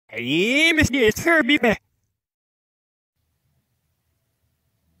Hey, Mr. Herbie.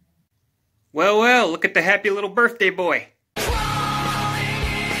 Well, well, look at the happy little birthday boy.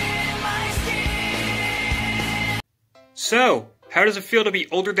 So, how does it feel to be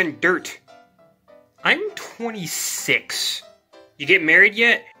older than dirt? I'm 26. You get married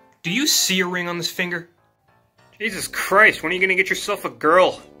yet? Do you see a ring on this finger? Jesus Christ, when are you gonna get yourself a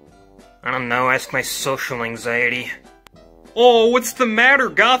girl? I don't know, ask my social anxiety. Oh, what's the matter?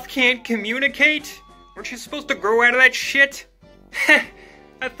 Goth can't communicate? Weren't you supposed to grow out of that shit? Heh,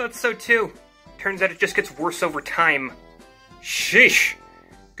 I thought so too. Turns out it just gets worse over time. Sheesh.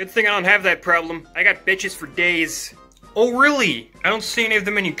 Good thing I don't have that problem. I got bitches for days. Oh really? I don't see any of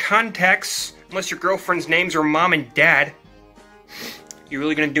them in your contacts, unless your girlfriend's names are Mom and Dad. You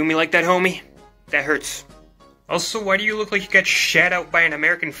really gonna do me like that, homie? That hurts. Also, why do you look like you got shat out by an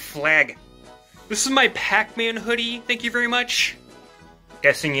American flag? This is my Pac-Man hoodie, thank you very much.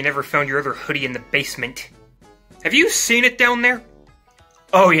 Guessing you never found your other hoodie in the basement. Have you seen it down there?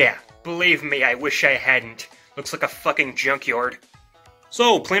 Oh yeah, believe me, I wish I hadn't. Looks like a fucking junkyard.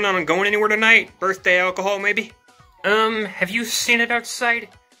 So, plan on going anywhere tonight? Birthday alcohol, maybe? Have you seen it outside?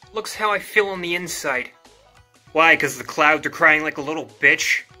 Looks how I feel on the inside. Why, 'cause the clouds are crying like a little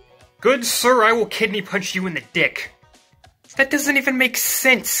bitch? Good sir, I will kidney punch you in the dick. That doesn't even make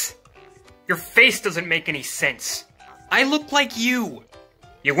sense. Your face doesn't make any sense. I look like you.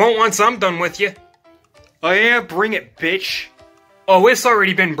 You won't once I'm done with you. Oh yeah, bring it, bitch. Oh, it's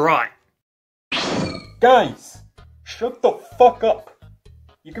already been brought. Guys, shut the fuck up.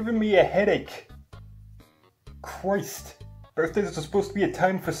 You're giving me a headache. Christ, birthdays are supposed to be a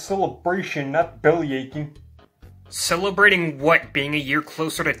time for celebration, not belly aching. Celebrating what, being a year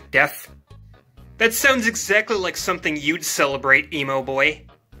closer to death? That sounds exactly like something you'd celebrate, emo boy.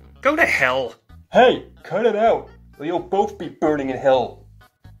 Go to hell. Hey, cut it out, or you'll both be burning in hell.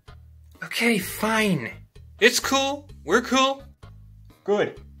 Okay, fine. It's cool. We're cool.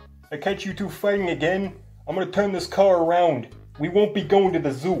 Good. I catch you two fighting again, I'm gonna turn this car around. We won't be going to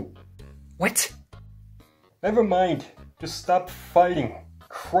the zoo. What? Never mind. Just stop fighting.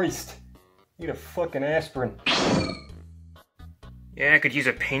 Christ. Need a fucking aspirin. Yeah, I could use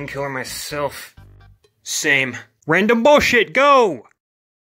a painkiller myself. Same. Random bullshit, go!